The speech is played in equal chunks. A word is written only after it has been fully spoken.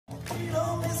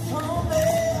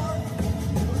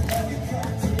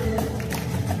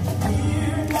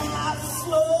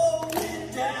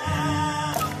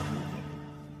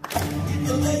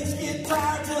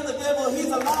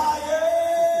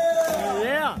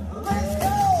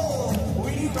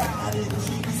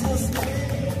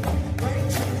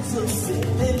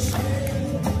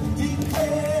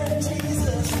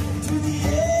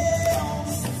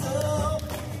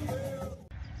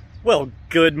Well,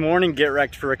 good morning, Get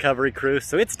Wrecked for Recovery crew.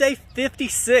 So it's day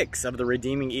 56 of the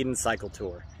Redeeming Eden Cycle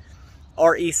Tour.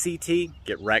 RECT,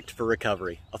 Get Wrecked for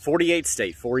Recovery, a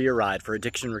 48-state, 4-year ride for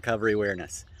addiction recovery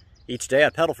awareness. Each day I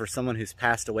pedal for someone who's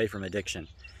passed away from addiction.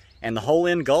 And the whole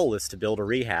end goal is to build a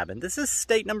rehab. And this is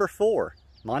state number 4,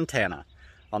 Montana,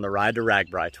 on the Ride to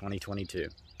RAGBRAI 2022.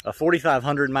 A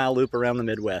 4,500-mile loop around the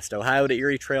Midwest, Ohio to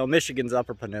Erie Trail, Michigan's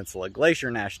Upper Peninsula,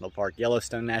 Glacier National Park,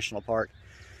 Yellowstone National Park,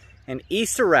 and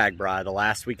east to RAGBRAI the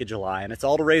last week of July. And it's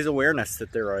all to raise awareness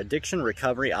that there are addiction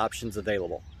recovery options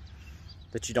available,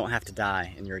 that you don't have to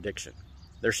die in your addiction.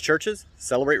 There's churches,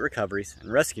 celebrate recoveries,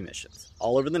 and rescue missions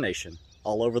all over the nation,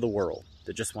 all over the world,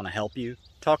 that just want to help you,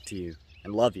 talk to you,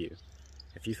 and love you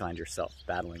if you find yourself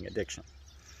battling addiction.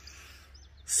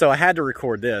 So I had to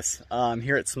record this. I'm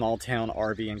here at Small Town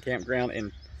RV and Campground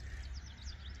in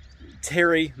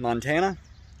Terry, Montana.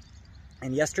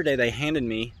 And yesterday they handed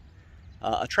me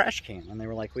a trash can. And they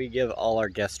were like, we give all our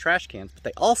guests trash cans. But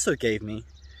they also gave me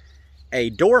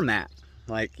a doormat,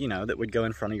 like, you know, that would go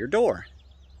in front of your door.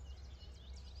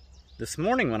 This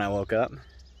morning when I woke up,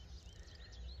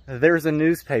 there's a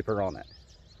newspaper on it.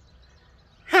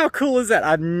 How cool is that?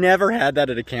 I've never had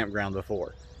that at a campground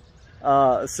before.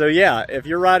 So yeah, if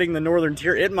you're riding the Northern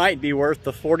Tier, it might be worth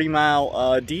the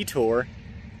 40-mile detour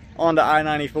onto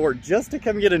I-94 just to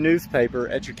come get a newspaper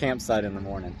at your campsite in the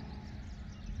morning.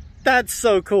 That's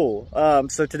so cool.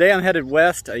 So today I'm headed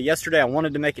west. Yesterday I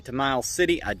wanted to make it to Miles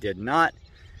City. I did not.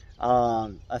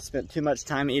 I spent too much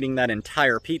time eating that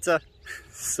entire pizza.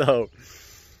 So,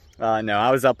 no,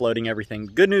 I was uploading everything.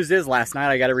 Good news is last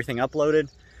night I got everything uploaded.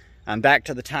 I'm back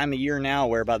to the time of year now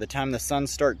where by the time the sun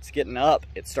starts getting up,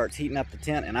 it starts heating up the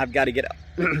tent, and I've got to get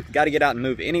out and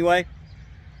move anyway.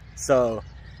 So,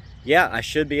 yeah, I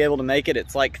should be able to make it.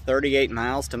 It's like 38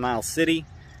 miles to Miles City.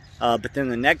 But then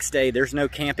the next day, there's no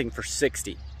camping for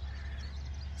 60.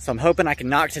 So I'm hoping I can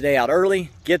knock today out early,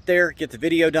 get there, get the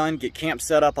video done, get camp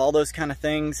set up, all those kind of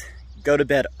things, go to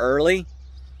bed early,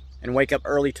 and wake up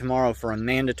early tomorrow for a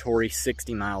mandatory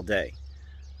 60-mile day.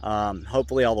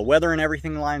 Hopefully all the weather and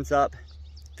everything lines up.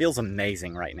 Feels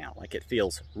amazing right now. Like, it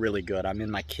feels really good. I'm in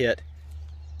my kit.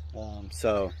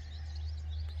 So,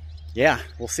 yeah,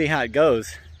 we'll see how it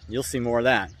goes. You'll see more of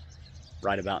that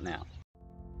right about now.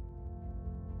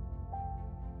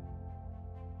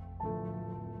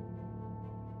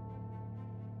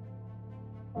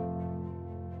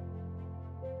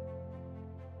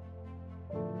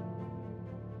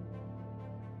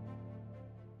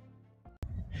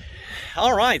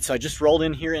 All right, so I just rolled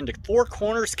in here into Four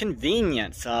Corners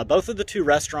Convenience. Both of the two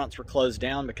restaurants were closed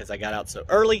down because I got out so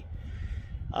early.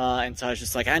 And so I was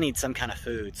just like, I need some kind of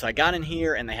food. So I got in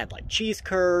here and they had like cheese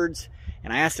curds.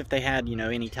 And I asked if they had, you know,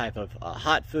 any type of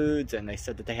hot foods. And they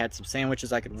said that they had some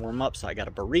sandwiches I could warm up. So I got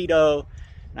a burrito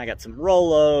and I got some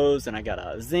Rolos and I got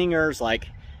a Zingers. Like,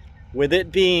 with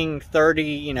it being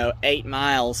 8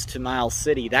 miles to Miles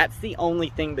City, that's the only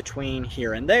thing between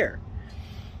here and there.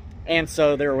 And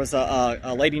so there was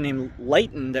a lady named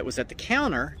Lichten that was at the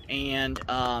counter, and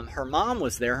her mom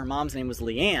was there. Her mom's name was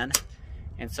Leanne.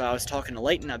 And so I was talking to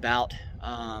Lichten about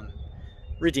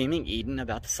Redeeming Eden,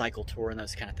 about the cycle tour and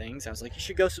those kind of things. I was like, you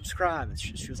should go subscribe. And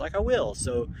she was like, I will.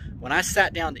 So when I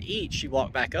sat down to eat, she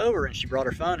walked back over and she brought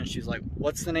her phone and she was like,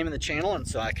 what's the name of the channel? And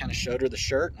so I kind of showed her the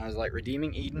shirt and I was like,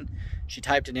 Redeeming Eden. She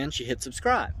typed it in, she hit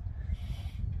subscribe.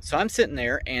 So I'm sitting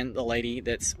there, and the lady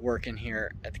that's working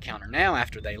here at the counter now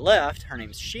after they left, her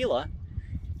name's Sheila,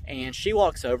 and she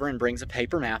walks over and brings a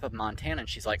paper map of Montana, and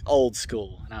she's like, old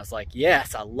school. And I was like,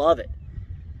 yes, I love it.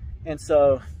 And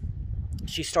so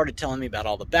she started telling me about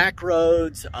all the back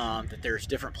roads, that there's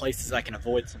different places I can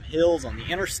avoid some hills on the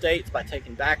interstates by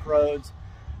taking back roads.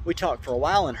 We talked for a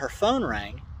while, and her phone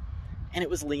rang, and it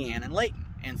was Leanne and Lichten.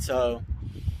 And so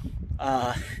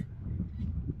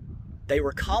they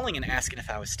were calling and asking if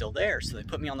I was still there. So they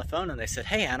put me on the phone and they said,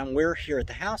 hey, Adam, we're here at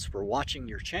the house. We're watching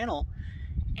your channel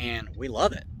and we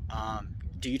love it.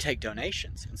 Do you take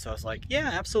donations? And so I was like, yeah,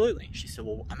 absolutely. She said,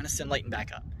 well, I'm going to send Lichten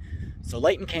back up. So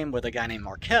Lichten came with a guy named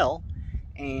Markel,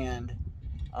 and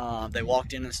they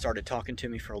walked in and started talking to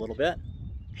me for a little bit,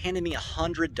 handed me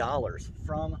 $100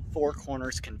 from Four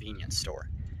Corners Convenience Store.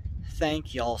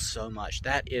 Thank y'all so much.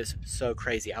 That is so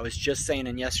crazy. I was just saying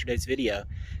in yesterday's video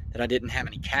that I didn't have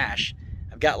any cash.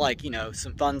 I've got like, you know,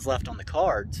 some funds left on the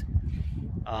cards,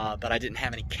 but I didn't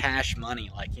have any cash money,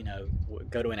 like, you know,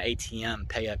 go to an ATM,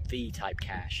 pay a fee type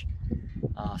cash.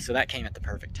 So that came at the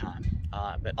perfect time.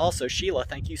 But also, Sheila,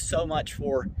 thank you so much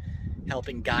for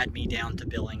helping guide me down to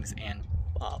Billings and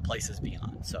places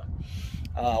beyond. So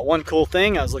one cool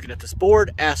thing, I was looking at this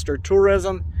board, Astro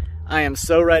Tourism. I am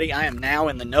so ready. I am now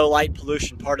in the no light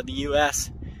pollution part of the US.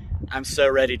 I'm so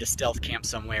ready to stealth camp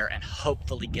somewhere and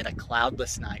hopefully get a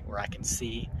cloudless night where I can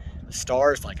see the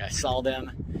stars like I saw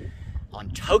them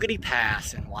on Togety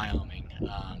Pass in Wyoming.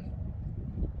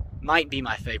 Might be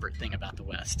my favorite thing about the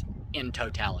West in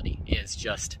totality, is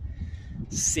just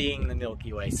seeing the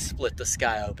Milky Way split the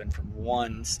sky open from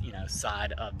one, you know,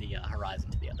 side of the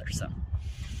horizon to the other. So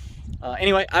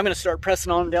anyway, I'm going to start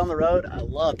pressing on down the road. I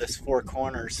love this Four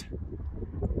Corners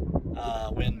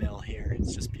windmill here.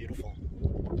 It's just beautiful.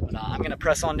 But I'm going to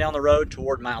press on down the road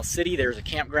toward Miles City. There's a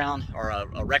campground or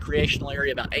a recreational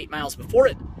area about 8 miles before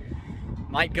it.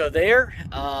 Might go there.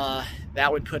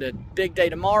 That would put a big day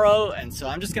tomorrow, and so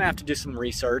I'm just going to have to do some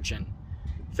research and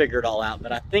figure it all out.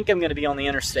 But I think I'm going to be on the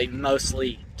interstate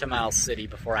mostly to Miles City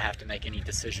before I have to make any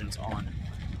decisions on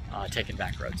taking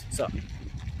back roads. So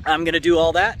I'm going to do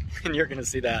all that, and you're going to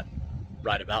see that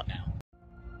right about now.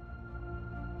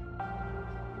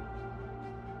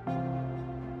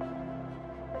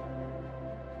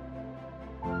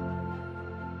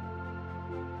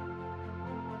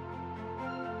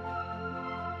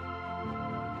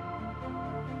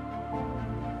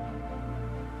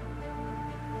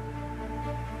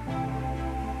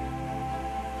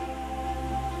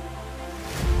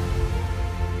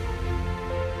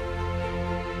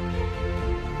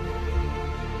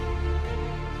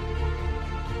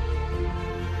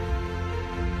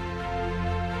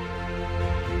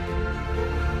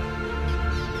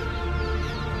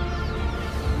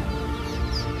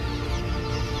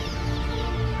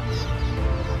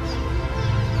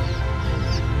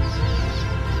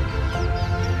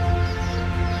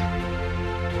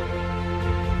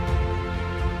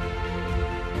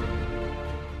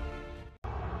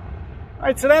 All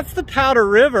right, so that's the Powder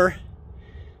River.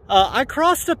 I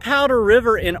crossed the Powder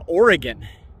River in Oregon.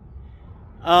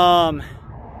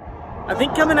 I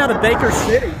think coming out of Baker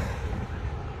City.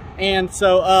 And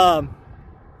so,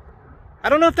 I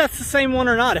don't know if that's the same one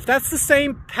or not. If that's the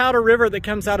same Powder River that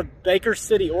comes out of Baker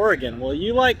City, Oregon, will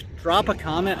you like drop a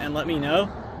comment and let me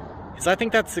know? Because I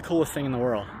think that's the coolest thing in the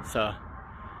world. So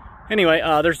anyway,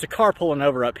 there's a car pulling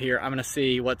over up here. I'm gonna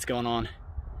see what's going on.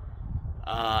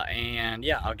 And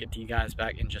yeah, I'll get to you guys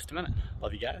back in just a minute.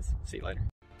 Love you guys. See you later.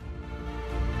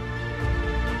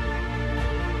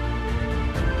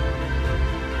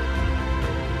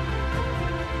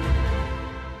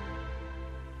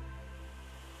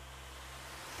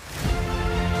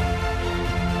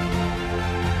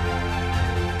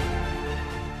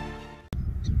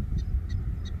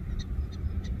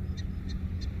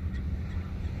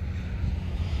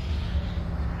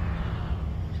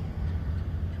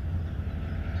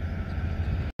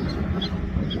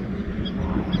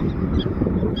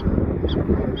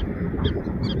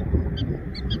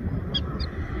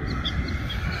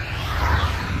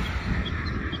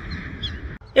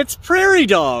 It's prairie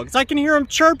dogs. I can hear them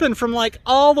chirping from like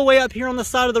all the way up here on the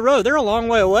side of the road. They're a long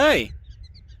way away.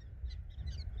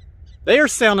 They are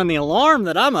sounding the alarm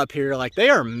that I'm up here. Like they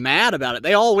are mad about it.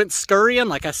 They all went scurrying.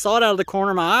 Like I saw it out of the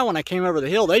corner of my eye when I came over the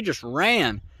hill. They just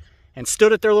ran and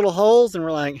stood at their little holes and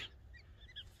were like,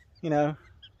 you know,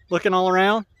 looking all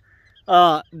around.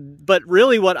 But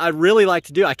really what I'd really like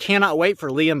to do, I cannot wait for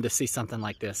Liam to see something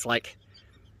like this. Like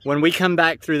when we come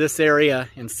back through this area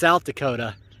in South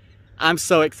Dakota, I'm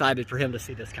so excited for him to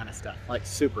see this kind of stuff, like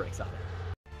super excited.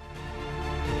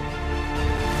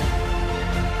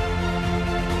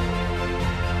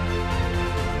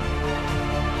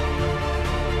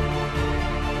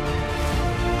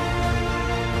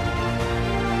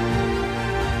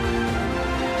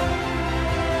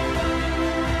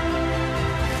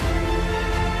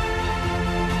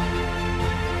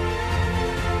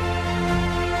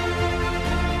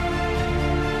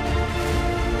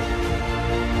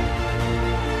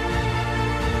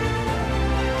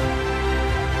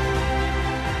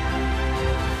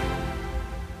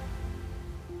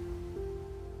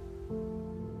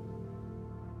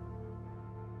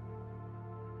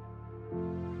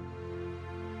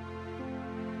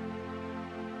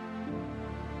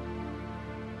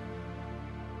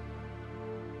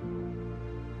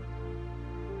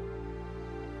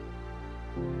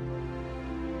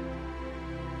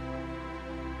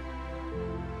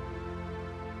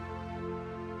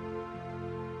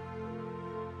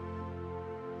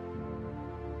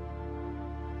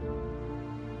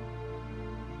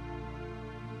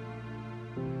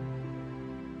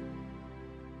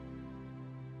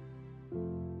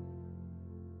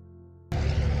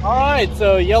 All right,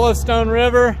 so Yellowstone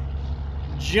River,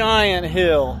 giant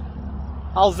hill.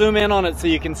 I'll zoom in on it so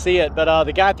you can see it, but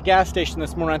the guy at the gas station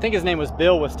this morning, I think his name was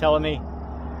Bill, was telling me,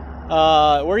 where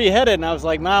are you headed? And I was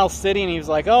like, Miles City, and he was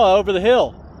like, oh, over the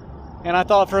hill. And I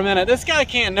thought for a minute, this guy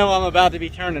can't know I'm about to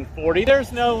be turning 40.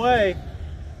 There's no way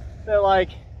that, like,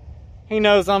 he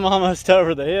knows I'm almost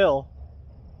over the hill.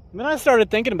 And then I started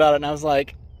thinking about it, and I was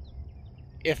like,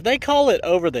 if they call it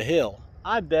over the hill,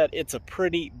 I bet it's a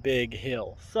pretty big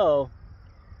hill. So,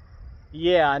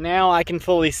 yeah, now I can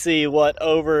fully see what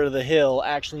over the hill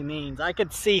actually means. I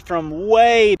could see from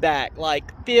way back,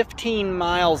 like 15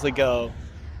 miles ago,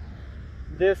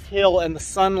 this hill and the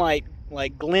sunlight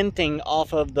like glinting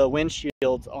off of the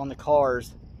windshields on the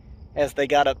cars as they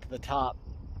got up to the top.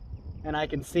 And I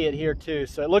can see it here too.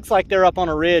 So it looks like they're up on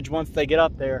a ridge once they get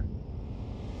up there.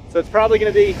 So it's probably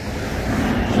going to be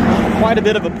quite a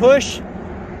bit of a push.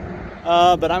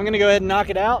 But I'm going to go ahead and knock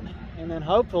it out, and then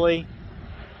hopefully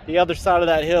the other side of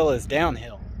that hill is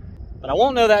downhill. But I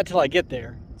won't know that till I get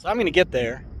there. So I'm going to get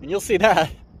there, and you'll see that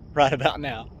right about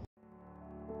now.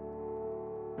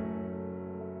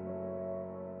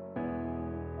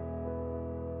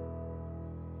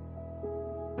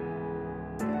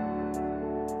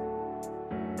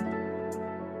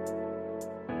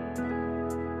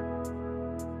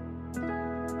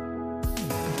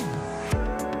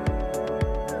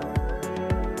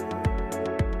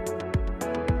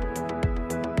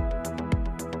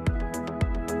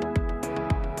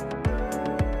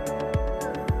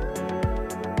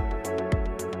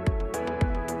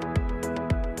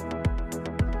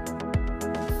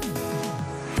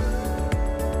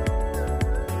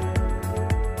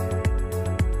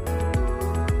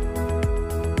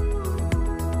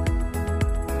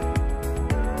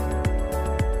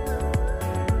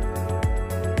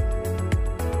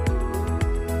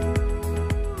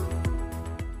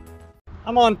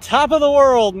 I'm on top of the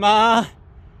world, Ma.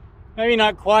 Maybe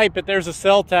not quite, but there's a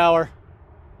cell tower,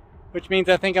 which means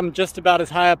I think I'm just about as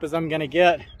high up as I'm gonna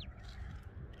get.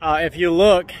 If you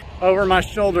look over my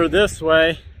shoulder this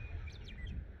way,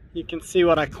 you can see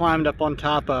what I climbed up on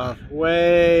top of,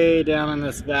 way down in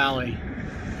this valley.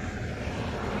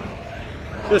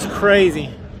 Just crazy.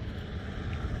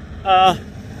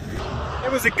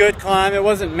 It was a good climb. It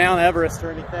wasn't Mount Everest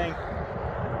or anything.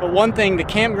 But one thing, the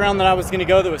campground that I was going to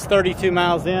go that was 32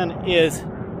 miles in is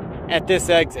at this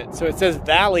exit. So it says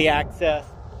valley access.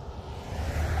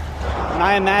 And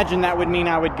I imagine that would mean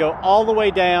I would go all the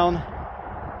way down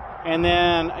and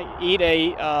then eat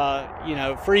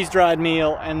a freeze-dried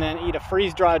meal and then eat a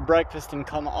freeze-dried breakfast and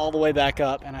come all the way back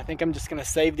up. And I think I'm just going to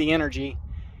save the energy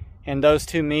in those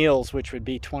two meals, which would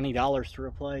be $20 to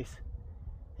replace,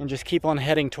 and just keep on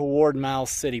heading toward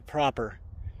Miles City proper.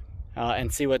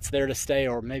 And see what's there to stay,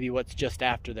 or maybe what's just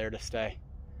after there to stay.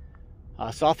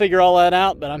 So I'll figure all that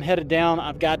out, but I'm headed down.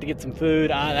 I've got to get some food.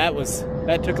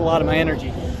 That took a lot of my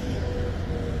energy.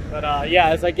 But yeah,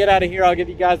 as I get out of here, I'll give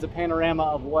you guys a panorama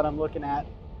of what I'm looking at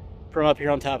from up here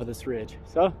on top of this ridge.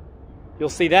 So you'll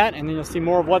see that, and then you'll see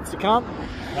more of what's to come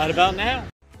right about now.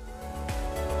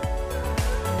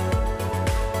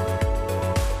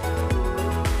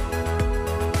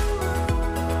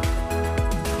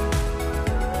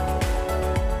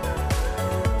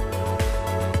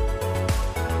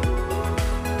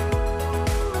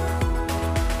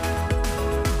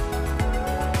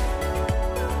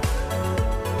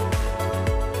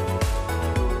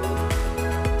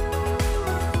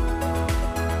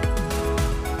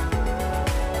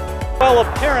 Well,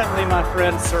 apparently, my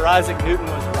friend Sir Isaac Newton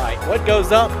was right. What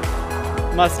goes up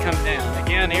must come down.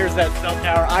 Again, here's that cell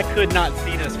tower. I could not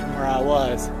see this from where I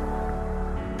was.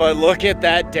 But look at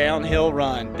that downhill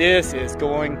run. This is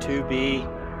going to be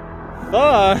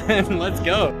fun. Let's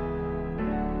go.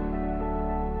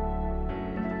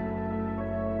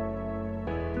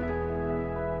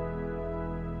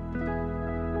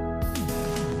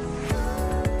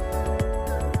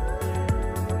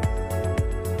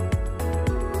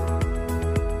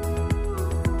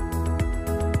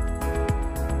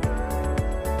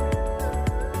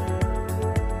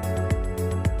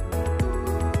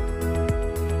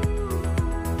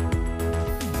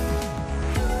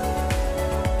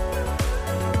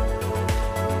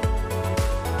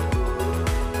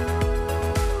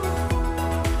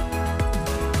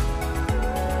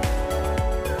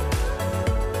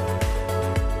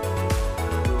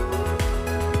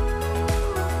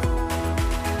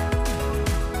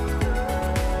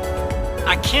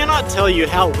 I cannot tell you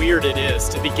how weird it is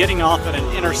to be getting off at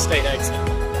an interstate exit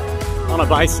on a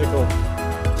bicycle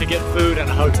to get food in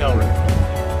a hotel room.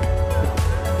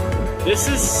 This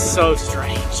is so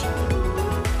strange.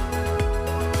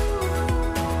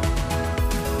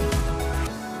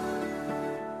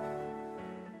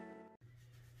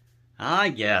 Ah,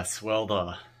 yes. Well,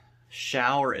 the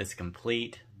shower is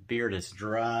complete. Beard is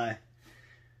dry.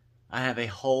 I have a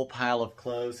whole pile of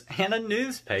clothes and a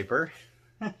newspaper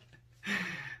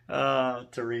to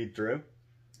read through.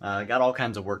 Got all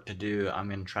kinds of work to do. I'm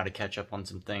going to try to catch up on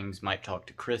some things. Might talk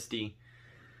to Christy.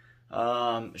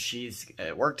 She's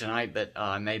at work tonight, but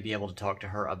I may be able to talk to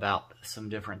her about some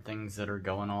different things that are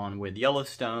going on with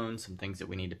Yellowstone, some things that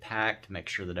we need to pack to make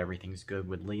sure that everything's good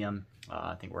with Liam.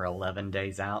 I think we're 11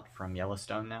 days out from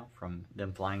Yellowstone now, from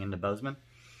them flying into Bozeman.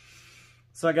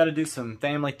 So I got to do some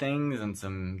family things and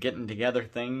some getting together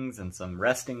things and some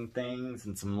resting things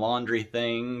and some laundry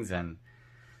things and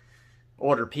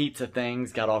order pizza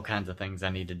things. Got all kinds of things I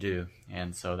need to do.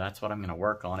 And so that's what I'm going to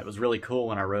work on. It was really cool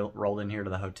when I rolled in here to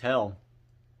the hotel.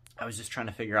 I was just trying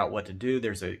to figure out what to do.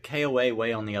 There's a KOA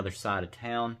way on the other side of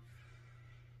town.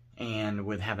 And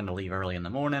with having to leave early in the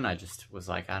morning, I just was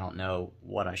like, I don't know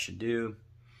what I should do.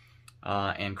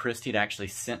 And Christy had actually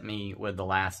sent me with the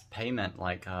last payment,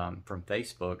 like from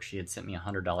Facebook, she had sent me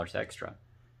 $100 extra.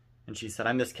 And she said,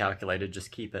 I miscalculated,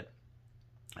 just keep it.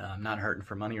 I'm not hurting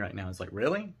for money right now. I was like,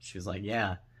 really? She was like,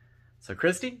 yeah. So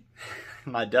Christy,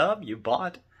 my dove, you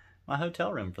bought my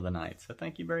hotel room for the night. So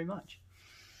thank you very much.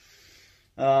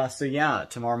 So yeah,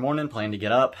 tomorrow morning, plan to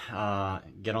get up,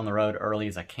 get on the road early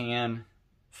as I can.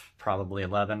 Probably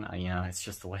 11. You know, it's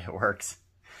just the way it works.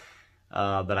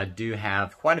 But I do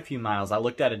have quite a few miles. I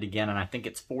looked at it again, and I think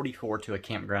it's 44 to a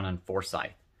campground in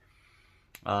Forsyth.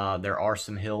 There are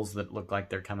some hills that look like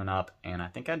they're coming up, and I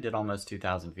think I did almost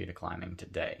 2,000 feet of climbing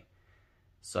today.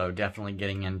 So definitely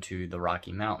getting into the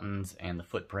Rocky Mountains and the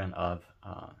footprint of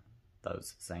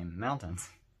those same mountains.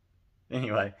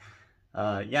 Anyway,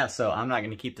 yeah, so I'm not going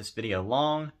to keep this video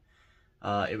long.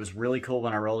 It was really cool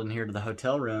when I rolled in here to the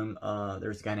hotel room.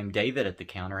 There's a guy named David at the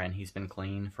counter, and he's been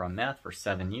clean from meth for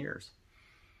 7 years.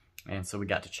 And so we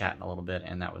got to chatting a little bit,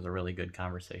 and that was a really good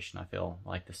conversation. I feel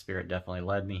like the Spirit definitely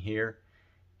led me here.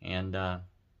 And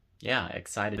yeah,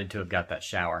 excited to have got that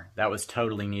shower. That was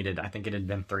totally needed. I think it had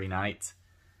been 3 nights.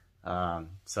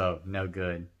 So no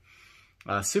good.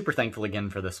 Super thankful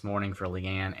again for this morning for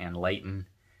Leanne and Lichten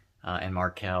and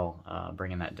Markel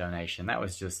bringing that donation. That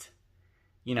was just...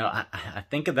 You know, I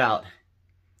think about,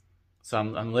 so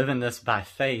I'm living this by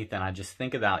faith, and I just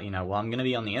think about, you know, well, I'm going to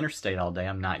be on the interstate all day.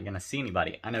 I'm not going to see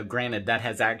anybody. I know, granted, that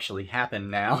has actually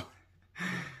happened now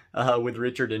with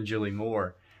Richard and Julie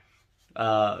Moore.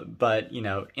 But, you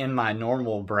know, in my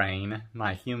normal brain,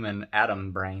 my human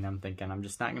atom brain, I'm thinking, I'm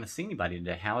just not going to see anybody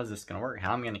today. How is this going to work?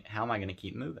 How am I going to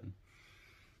keep moving?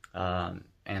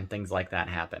 And things like that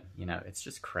happen. You know, it's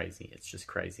just crazy. It's just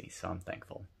crazy. So I'm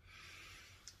thankful.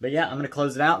 But yeah, I'm going to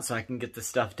close it out so I can get this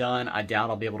stuff done. I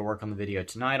doubt I'll be able to work on the video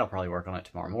tonight. I'll probably work on it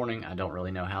tomorrow morning. I don't really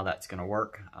know how that's going to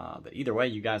work. But either way,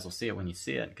 you guys will see it when you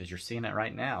see it, because you're seeing it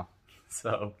right now.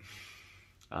 So,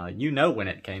 you know when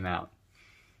it came out.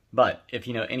 But if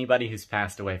you know anybody who's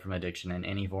passed away from addiction in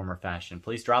any form or fashion,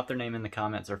 please drop their name in the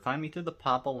comments or find me through the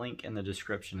Papa link in the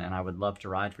description, and I would love to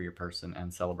ride for your person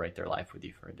and celebrate their life with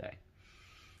you for a day.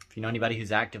 If you know anybody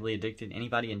who's actively addicted,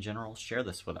 anybody in general, share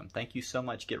this with them. Thank you so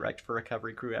much, Get Wrecked for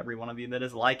Recovery crew, every one of you that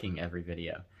is liking every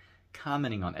video,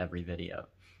 commenting on every video,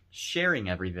 sharing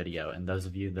every video, and those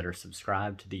of you that are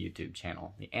subscribed to the YouTube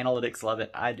channel. The analytics love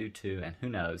it, I do too, and who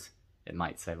knows, it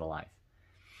might save a life.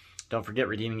 Don't forget,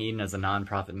 Redeeming Eden is a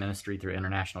non-profit ministry through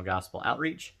International Gospel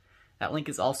Outreach. That link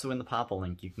is also in the Papa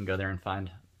link. You can go there and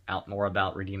find out more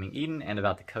about Redeeming Eden and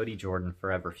about the Cody Jordan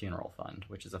Forever Funeral Fund,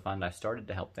 which is a fund I started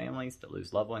to help families that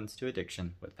lose loved ones to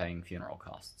addiction with paying funeral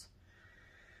costs.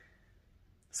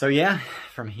 So yeah,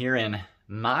 from here in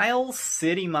Miles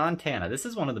City, Montana. This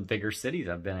is one of the bigger cities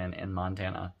I've been in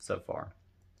Montana so far.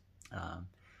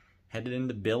 Headed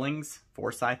into Billings,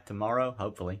 Forsyth tomorrow,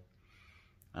 hopefully.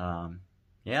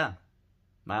 Yeah,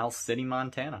 Miles City,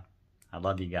 Montana. I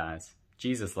love you guys.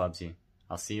 Jesus loves you.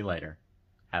 I'll see you later.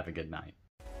 Have a good night.